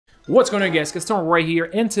What's going on, guys? Gaston right here,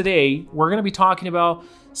 and today we're going to be talking about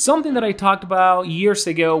something that I talked about years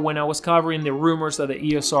ago when I was covering the rumors of the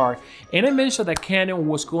EOS R. And I mentioned that Canon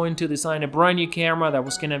was going to design a brand new camera that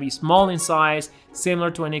was going to be small in size,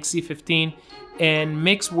 similar to an C7, and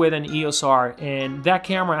mixed with an EOS R. And that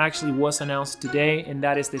camera actually was announced today, and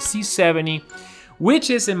that is the C70, which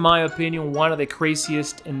is, in my opinion, one of the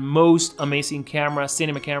craziest and most amazing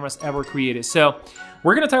cinema cameras ever created. So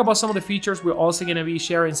we're going to talk about some of the features. We're also going to be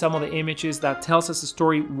sharing some of the images that tells us the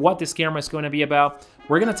story, what this camera is going to be about.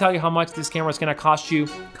 We're going to tell you how much this camera is going to cost you,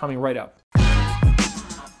 coming right up.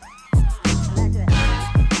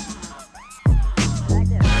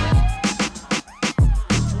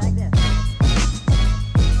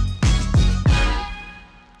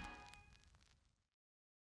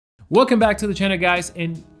 Welcome back to the channel, guys,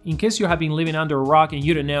 and in case you have been living under a rock and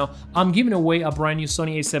you don't know, I'm giving away a brand new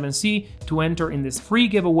Sony A7C. To enter in this free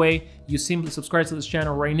giveaway, you simply subscribe to this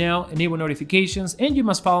channel right now, enable notifications, and you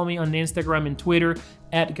must follow me on Instagram and Twitter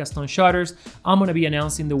at Gaston Shutters. I'm going to be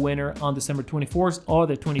announcing the winner on December 24th or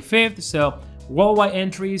the 25th, so worldwide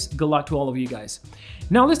entries. Good luck to all of you guys.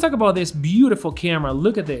 Now let's talk about this beautiful camera.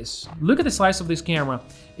 Look at this. Look at the size of this camera.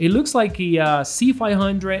 It looks like a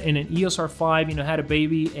C500 and an EOS R5, had a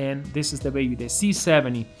baby, and this is the baby, the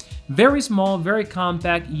C70. Very small, very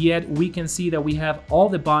compact, yet we can see that we have all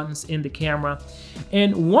the buttons in the camera.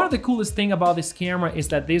 And one of the coolest thing about this camera is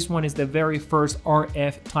that this one is the very first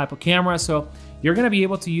RF type of camera, so you're gonna be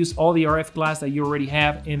able to use all the RF glass that you already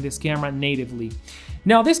have in this camera natively.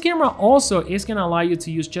 Now, this camera also is going to allow you to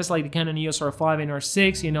use, just like the Canon EOS R5 and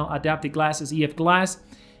R6, adaptive glasses, EF glass.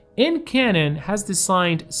 And Canon has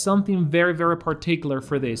designed something very, very particular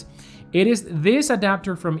for this. It is this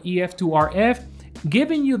adapter from EF to RF,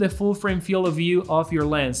 giving you the full frame field of view of your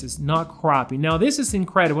lenses, not cropping. Now, this is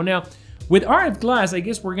incredible. Now, with RF glass, I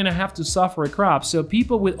guess we're going to have to suffer a crop. So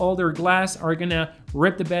people with older glass are going to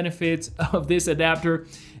rip the benefits of this adapter.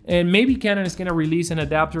 And maybe Canon is going to release an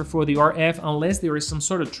adapter for the RF, unless there is some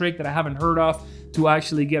sort of trick that I haven't heard of to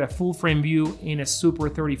actually get a full frame view in a Super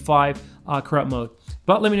 35 crop mode.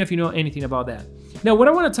 But let me know if you know anything about that. Now, what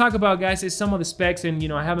I want to talk about, guys, is some of the specs, and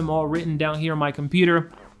I have them all written down here on my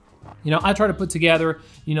computer. I try to put together,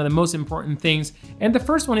 the most important things. And the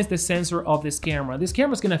first one is the sensor of this camera. This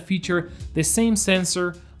camera is going to feature the same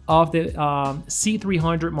sensor of the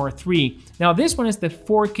C300 Mark III. Now, this one is the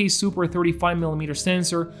 4K Super 35mm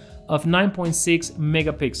sensor of 9.6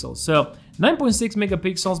 megapixels. So 9.6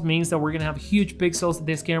 megapixels means that we're gonna have huge pixels.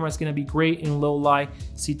 This camera is gonna be great in low light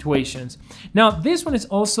situations. Now, this one is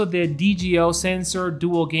also the DGO sensor,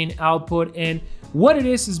 dual gain output, and what it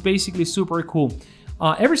is basically super cool.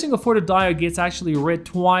 Every single photodiode gets actually read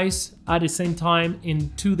twice at the same time in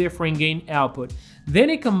two different gain output. Then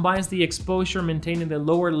it combines the exposure, maintaining the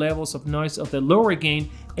lower levels of noise of the lower gain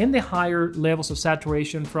and the higher levels of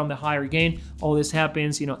saturation from the higher gain. All this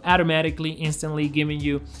happens, automatically, instantly, giving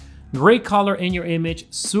you great color in your image,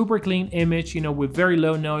 super clean image, with very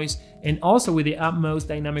low noise, and also with the utmost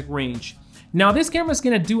dynamic range. Now, this camera is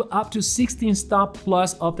gonna do up to 16 stop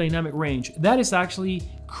plus of dynamic range. That is actually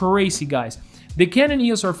crazy, guys. The Canon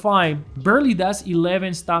EOS R5 barely does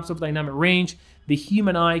 11 stops of dynamic range. The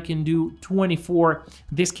human eye can do 24.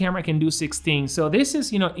 This camera can do 16. So this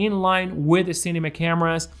is, in line with the cinema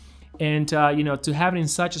cameras. And, to have it in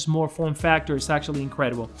such a small form factor is actually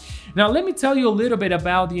incredible. Now, let me tell you a little bit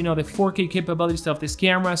about, the 4K capabilities of this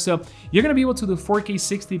camera. So you're going to be able to do 4K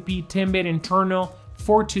 60p 10-bit internal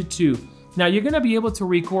 422. Now, you're going to be able to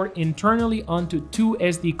record internally onto two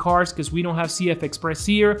SD cards because we don't have CF Express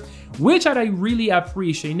here, which I really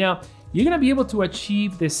appreciate. Now, you're going to be able to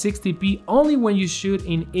achieve the 60p only when you shoot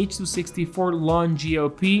in H.264 long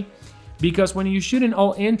GOP, because when you shoot in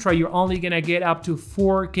all intra, you're only going to get up to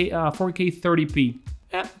 4K 30p.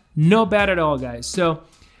 No bad at all, guys. So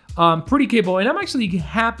pretty capable, and I'm actually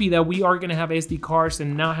happy that we are going to have SD cards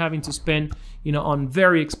and not having to spend on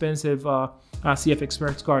very expensive CF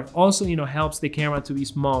Express card. Also helps the camera to be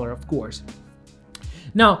smaller, of course.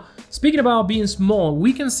 Now, speaking about being small,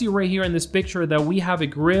 we can see right here in this picture that we have a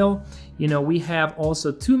grill. We have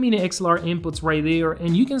also two mini XLR inputs right there,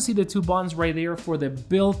 and you can see the two buttons right there for the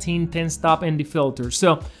built-in 10-stop ND filter.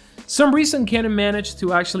 So some reason Canon managed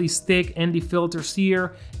to actually stick ND filters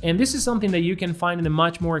here, and this is something that you can find in the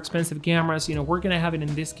much more expensive cameras. We're gonna have it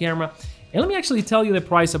in this camera. And let me actually tell you the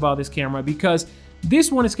price about this camera, because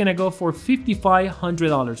this one is gonna go for $5,500,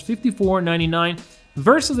 $5,499,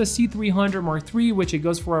 versus the C300 Mark III, which it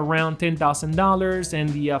goes for around $10,000, and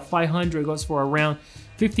the 500 goes for around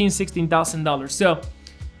 $15,000, $16,000. So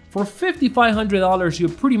for $5,500, you're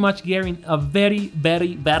pretty much getting a very,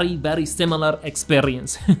 very, very, very similar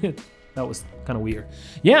experience. That was kind of weird.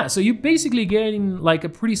 Yeah, so you're basically getting like a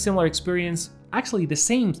pretty similar experience, actually the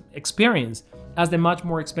same experience as the much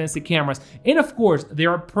more expensive cameras. And of course, there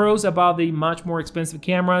are pros about the much more expensive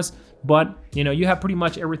cameras, but you know, you have pretty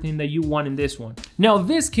much everything that you want in this one. Now,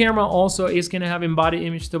 this camera also is gonna have embodied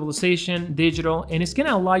image stabilization, digital, and it's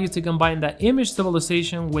gonna allow you to combine that image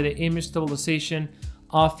stabilization with the image stabilization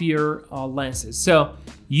of your lenses. So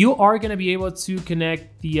you are gonna be able to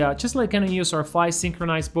connect the, just like Canon EOS R5,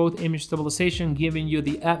 synchronize both image stabilization, giving you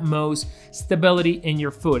the utmost stability in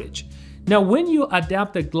your footage. Now, when you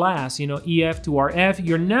adapt the glass, you know, EF to RF,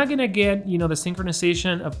 you're not gonna get, you know, the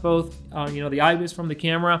synchronization of both, you know, the IBIS from the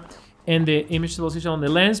camera and the image stabilization on the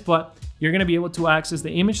lens, but you're gonna be able to access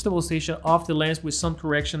the image stabilization of the lens with some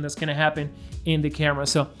correction that's gonna happen in the camera.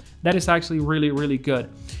 So that is actually really, really good.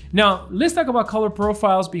 Now, let's talk about color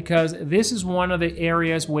profiles, because this is one of the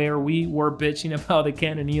areas where we were bitching about the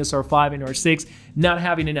Canon EOS R5 and R6 not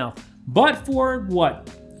having enough. But for what?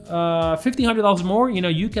 $1,500 more, you know,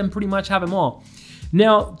 you can pretty much have them all.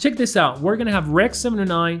 Now, check this out. We're gonna have Rec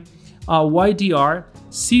 709, YDR,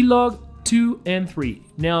 C-Log 2 and 3.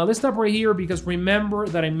 Now, let's stop right here, because remember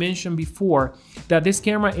that I mentioned before that this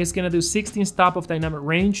camera is gonna do 16 stop of dynamic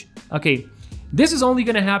range. Okay, this is only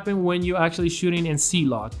gonna happen when you're actually shooting in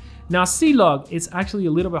C-Log. Now, C-Log is actually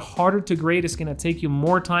a little bit harder to grade. It's gonna take you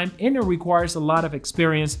more time, and it requires a lot of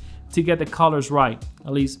experience to get the colors right,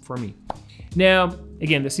 at least for me. Now,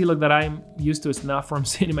 again, the C-Log that I'm used to is not from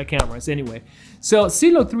cinema cameras anyway. So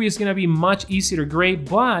C-Log 3 is gonna be much easier to grade,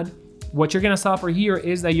 but what you're gonna suffer here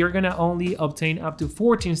is that you're gonna only obtain up to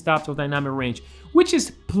 14 stops of dynamic range, which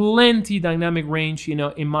is plenty dynamic range, you know,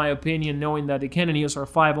 in my opinion, knowing that the Canon EOS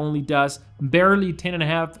R5 only does barely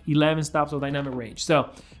 10.5, 11 stops of dynamic range. So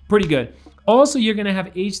pretty good. Also, you're gonna have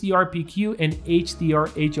HDR PQ and HDR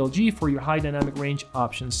HLG for your high dynamic range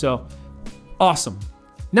options. So awesome.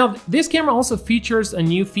 Now, this camera also features a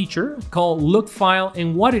new feature called Look File,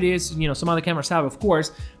 and what it is, you know, some other cameras have, of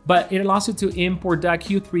course, but it allows you to import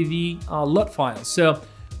 .q3d LUT files. So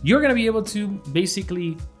you're gonna be able to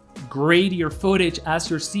basically grade your footage as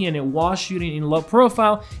you're seeing it while shooting in low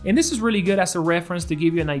profile, and this is really good as a reference to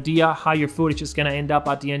give you an idea how your footage is gonna end up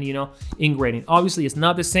at the end, you know, in grading. Obviously, it's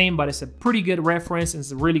not the same, but it's a pretty good reference, and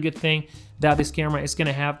it's a really good thing that this camera is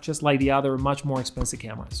gonna have, just like the other much more expensive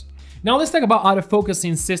cameras. Now let's talk about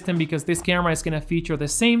autofocusing system, because this camera is gonna feature the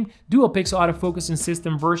same dual pixel autofocusing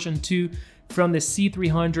system version 2 from the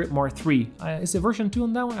C300 Mark III. Is it version 2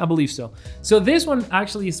 on that one? I believe so. So this one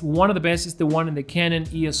actually is one of the best. It's the one in the Canon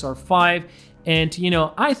EOS R5. And, you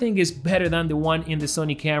know, I think it's better than the one in the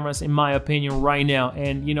Sony cameras, in my opinion, right now.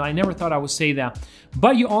 And, you know, I never thought I would say that.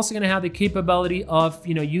 But you're also gonna have the capability of,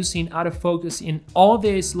 you know, using autofocus in all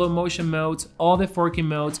the slow motion modes, all the 4K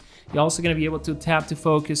modes. You're also gonna be able to tap to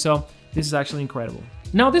focus. So this is actually incredible.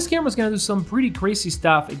 Now, this camera is gonna do some pretty crazy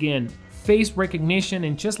stuff. Again, face recognition,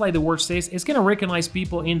 and just like the word says, it's gonna recognize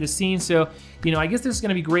people in the scene. So, you know, I guess this is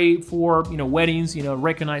gonna be great for, you know, weddings, you know,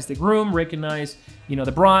 recognize the groom, recognize, you know,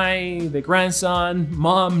 the bride, the grandson,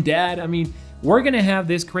 mom, dad. I mean, we're gonna have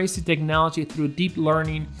this crazy technology through deep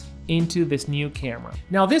learning into this new camera.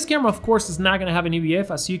 Now, this camera, of course, is not gonna have an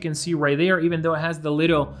EVF, as you can see right there, even though it has the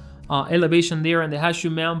little elevation there and the hash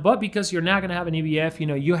mount, but because you're not gonna have an EVF, you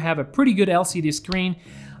know, you have a pretty good LCD screen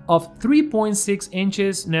of 3.6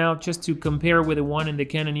 inches. Now, just to compare with the one in the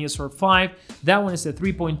Canon EOS R5, that one is a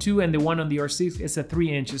 3.2, and the one on the R6 is a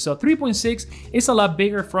 3 inches. So 3.6 is a lot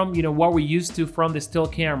bigger from, you know, what we're used to from the still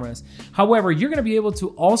cameras. However, you're gonna be able to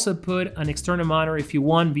also put an external monitor if you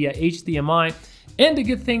want via HDMI. And the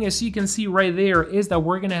good thing, as you can see right there, is that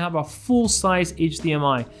we're gonna have a full-size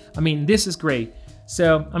HDMI. I mean, this is great.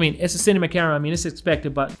 So, I mean, it's a cinema camera, I mean, it's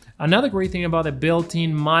expected, but another great thing about the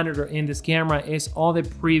built-in monitor in this camera is all the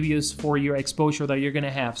previews for your exposure that you're gonna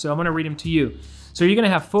have. So I'm gonna read them to you. So you're gonna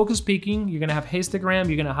have focus peaking, you're gonna have histogram,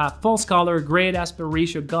 you're gonna have false color, grade aspect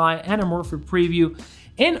ratio guide, anamorphic preview,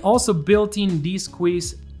 and also built-in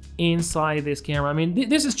D-squeeze inside this camera. I mean,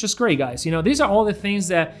 this is just great, guys. You know, these are all the things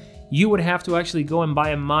that you would have to actually go and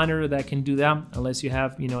buy a monitor that can do that, unless you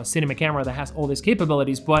have, you know, a cinema camera that has all these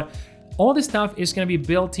capabilities. But all this stuff is gonna be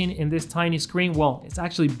built in this tiny screen. Well, it's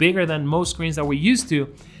actually bigger than most screens that we're used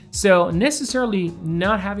to. So necessarily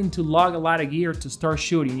not having to lug a lot of gear to start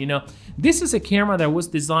shooting, you know. This is a camera that was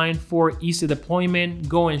designed for easy deployment,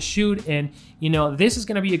 go and shoot, and you know, this is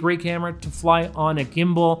gonna be a great camera to fly on a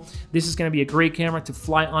gimbal. This is gonna be a great camera to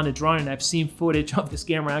fly on a drone, and I've seen footage of this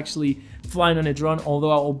camera actually flying on a drone,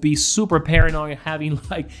 although I will be super paranoid having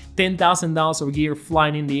like $10,000 of gear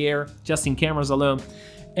flying in the air just in cameras alone.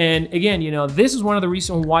 And again, you know, this is one of the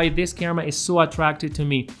reasons why this camera is so attractive to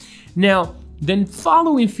me. Now, The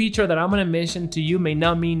following feature that I'm gonna mention to you may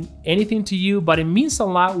not mean anything to you, but it means a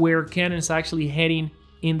lot where Canon is actually heading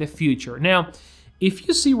in the future. Now, if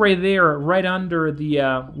you see right there, right under the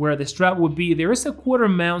where the strap would be, there is a quarter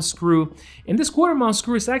mount screw, and this quarter mount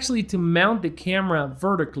screw is actually to mount the camera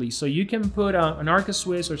vertically. So you can put an Arca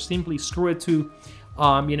Swiss or simply screw it to,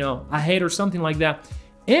 you know, a head or something like that.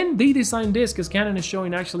 And they designed this because Canon is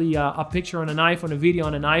showing actually a picture on an iPhone, a video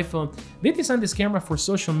on an iPhone. They designed this camera for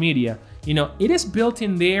social media. You know, it is built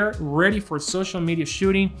in there, ready for social media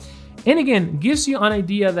shooting. And again, gives you an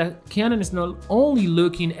idea that Canon is not only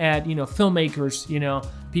looking at, you know, filmmakers, you know,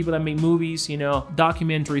 people that make movies, you know,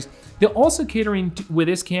 documentaries. They're also catering with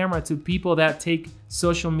this camera to people that take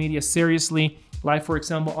social media seriously. Like, for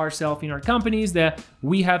example, ourselves in our companies, that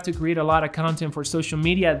we have to create a lot of content for social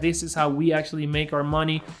media. This is how we actually make our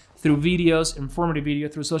money, through videos, informative video,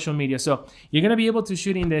 through social media. So you're gonna be able to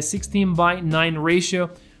shoot in the 16:9 ratio,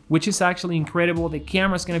 which is actually incredible. The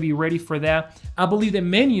camera's gonna be ready for that. I believe the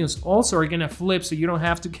menus also are gonna flip, so you don't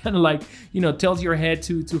have to kind of like, you know, tilt your head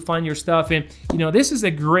to find your stuff. And, you know, this is a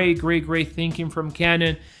great thinking from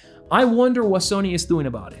Canon. I wonder what Sony is doing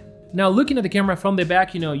about it. Now, looking at the camera from the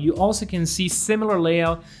back, you know, you also can see similar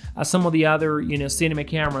layout as some of the other, you know, cinema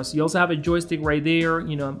cameras. You also have a joystick right there,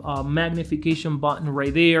 you know, a magnification button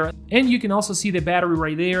right there. And you can also see the battery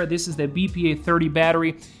right there. This is the BPA 30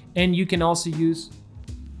 battery. And you can also use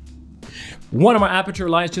one of my aperture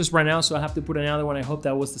lights just right now, so I have to put another one. I hope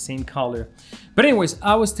that was the same color. But anyways,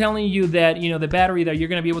 I was telling you that, you know, the battery that you're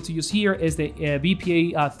gonna be able to use here is the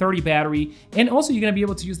BPA 30 battery, and also you're gonna be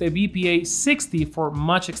able to use the BPA 60 for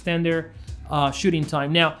much extended shooting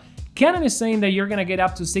time. Now, Canon is saying that you're gonna get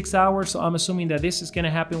up to 6 hours, so I'm assuming that this is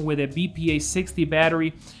gonna happen with a BPA 60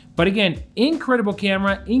 battery. But again, incredible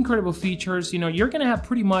camera, incredible features. You know, you're gonna have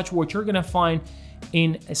pretty much what you're gonna find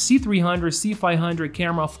in a C300, C500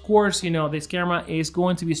 camera. Of course, you know, this camera is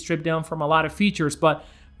going to be stripped down from a lot of features, but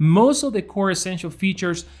most of the core essential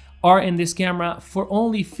features are in this camera for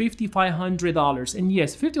only $5,500. And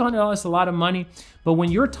yes, $5,500 is a lot of money, but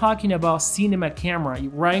when you're talking about cinema camera,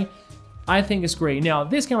 right, I think it's great. Now,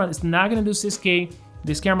 this camera is not gonna do 6K.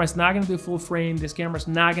 This camera is not gonna do full frame. This camera is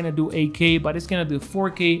not gonna do 8K, but it's gonna do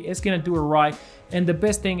 4K. It's gonna do it right. And the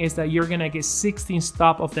best thing is that you're gonna get 16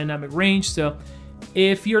 stop of dynamic range. So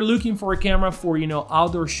if you're looking for a camera for, you know,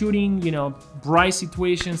 outdoor shooting, you know, bright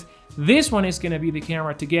situations, this one is gonna be the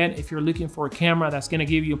camera to get if you're looking for a camera that's gonna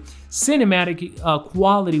give you cinematic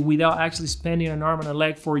quality without actually spending an arm and a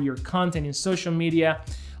leg for your content in social media,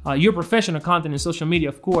 your professional content in social media,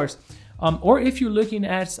 of course. Or if you're looking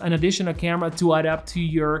at an additional camera to add up to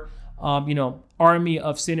your, you know, army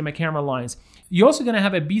of cinema camera lines. You're also gonna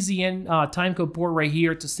have a BZN timecode port right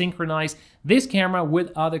here to synchronize this camera with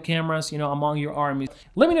other cameras, you know, among your armies.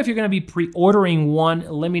 Let me know if you're gonna be pre-ordering one.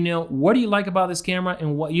 Let me know what do you like about this camera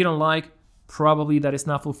and what you don't like. Probably that it's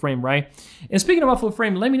not full frame, right? And speaking about full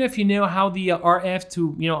frame, let me know if you know how the RF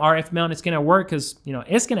to, you know, RF mount is gonna work, because, you know,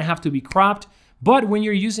 it's gonna have to be cropped. But when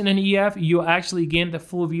you're using an EF, you actually gain the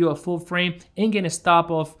full view of full frame and get a stop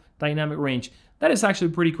of dynamic range. That is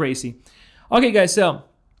actually pretty crazy. Okay, guys, so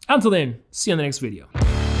until then, see you in the next video.